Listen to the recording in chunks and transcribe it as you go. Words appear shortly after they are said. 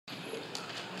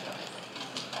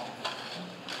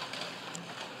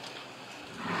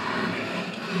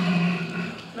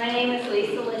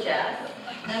LaGesse.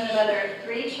 I'm the mother of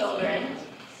 3 children,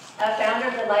 a founder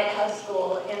of the Lighthouse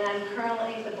School, and I'm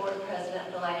currently the board president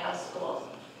of the Lighthouse School.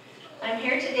 I'm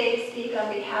here today to speak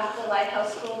on behalf of the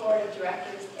Lighthouse School Board of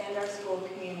Directors and our school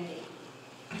community.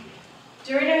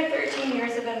 During our 13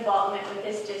 years of involvement with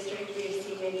this district, we have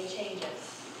seen many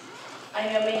changes.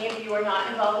 I know many of you were not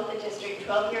involved with the district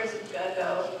 12 years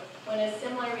ago when a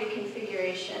similar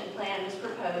reconfiguration plan was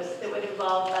proposed that would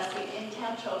involve busing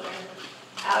in-town children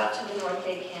out to the North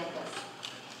Bay campus.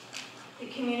 The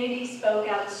community spoke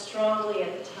out strongly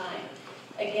at the time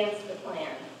against the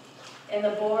plan, and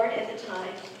the board at the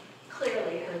time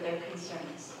clearly heard their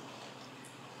concerns.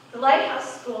 The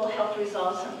Lighthouse School helped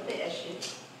resolve some of the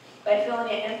issues by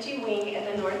filling an empty wing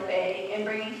at the North Bay and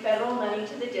bringing federal money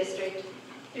to the district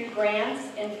through grants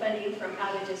and funding from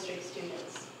out-of-district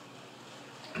students.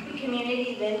 The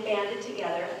community then banded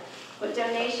together with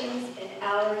donations and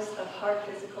hours of hard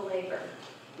physical labor.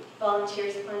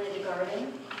 Volunteers planted a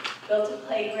garden, built a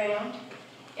playground,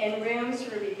 and rooms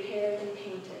were repaired and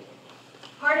painted.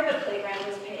 Part of the playground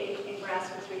was paved and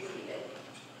grass was reseeded.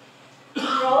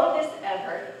 Through all of this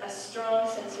effort, a strong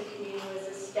sense of community was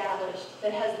established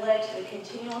that has led to the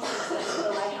continual success of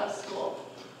the Lighthouse School.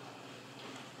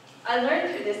 I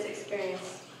learned through this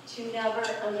experience to never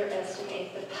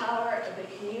underestimate the power of a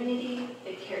community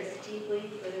that cares deeply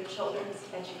for their children's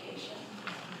education.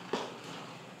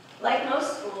 Like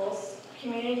most schools,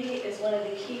 community is one of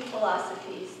the key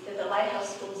philosophies that the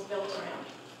Lighthouse School is built around.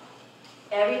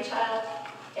 Every child,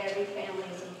 every family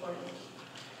is important.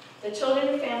 The children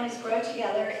and families grow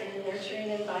together in a nurturing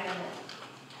environment.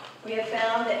 We have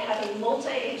found that having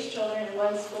multi-age children in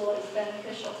one school is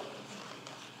beneficial.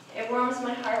 It warms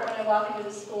my heart when I walk into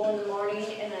the school in the morning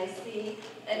and I see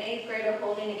an 8th grader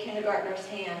holding a kindergartner's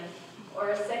hand,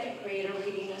 or a 2nd grader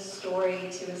reading a story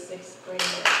to a 6th grader.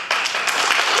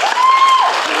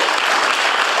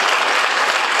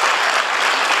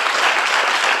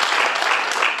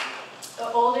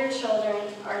 The older children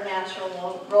are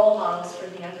natural role models for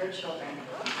the younger children.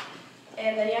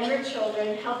 And the younger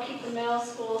children help keep the middle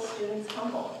school students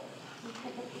humble.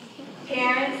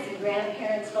 Parents and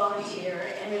grandparents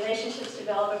volunteer, and relationships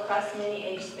develop across many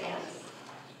age spans.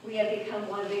 We have become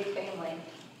one big family.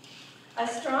 A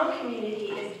strong community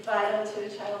is vital to a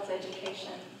child's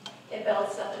education. It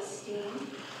builds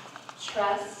self-esteem,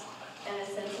 trust, and a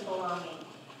sense of belonging.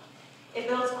 It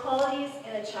builds qualities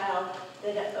in a child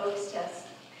that an Oaks test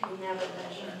can never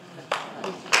measure.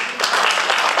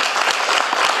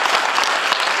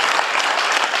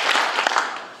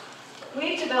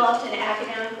 We've developed an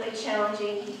academically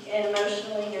challenging and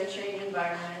emotionally nurturing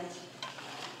environment.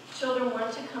 Children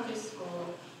want to come to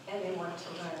school and they want to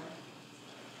learn.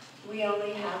 We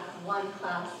only have one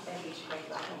class at each grade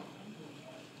level.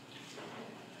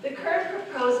 The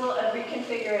current proposal of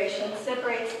reconfiguration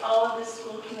separates all of the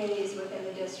school communities within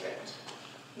the district.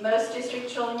 Most district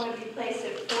children would be placed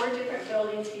at 4 different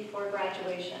buildings before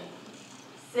graduation.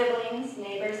 Siblings,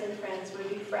 neighbors, and friends would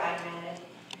be fragmented,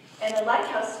 and the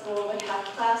Lighthouse School would have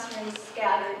classrooms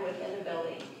scattered within the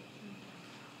building.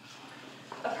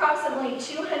 Approximately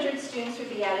 200 students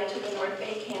would be added to the North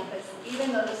Bay campus,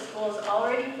 even though the school is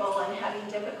already full and having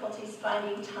difficulties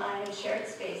finding time in shared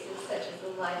spaces such as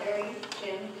the library,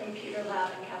 gym, computer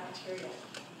lab, and cafeteria.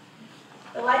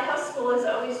 The Lighthouse School has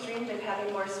always dreamed of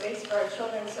having more space for our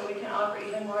children so we can offer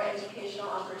even more educational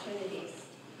opportunities.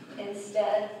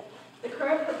 Instead, the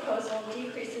current proposal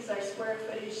decreases our square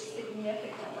footage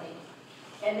significantly,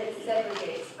 and it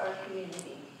segregates our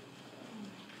community.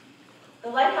 The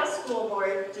Lighthouse School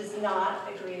Board does not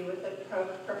agree with the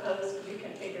proposed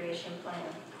reconfiguration plan.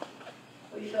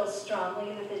 We feel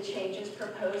strongly that the changes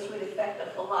proposed would affect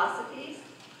the philosophies,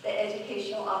 the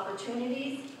educational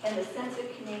opportunities, and the sense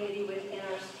of community within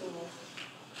our schools.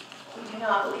 We do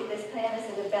not believe this plan is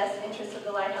in the best interest of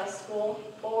the Lighthouse School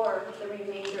or the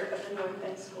remainder of the North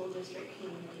Bend School District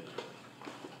community.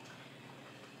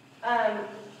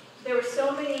 There were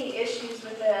so many issues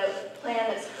with the plan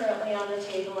that's currently on the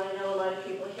table. I know a lot of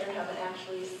people here haven't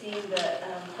actually seen the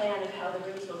plan of how the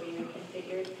rooms will be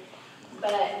reconfigured,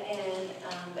 but in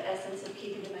the essence of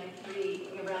keeping to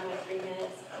around my 3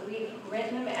 minutes, we've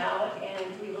written them out and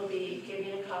we will be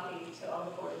giving a copy to all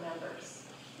the board members.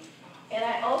 And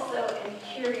I also am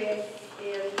curious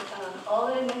if all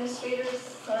the administrators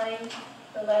signed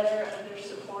the letter of their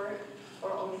support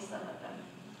or only some of them.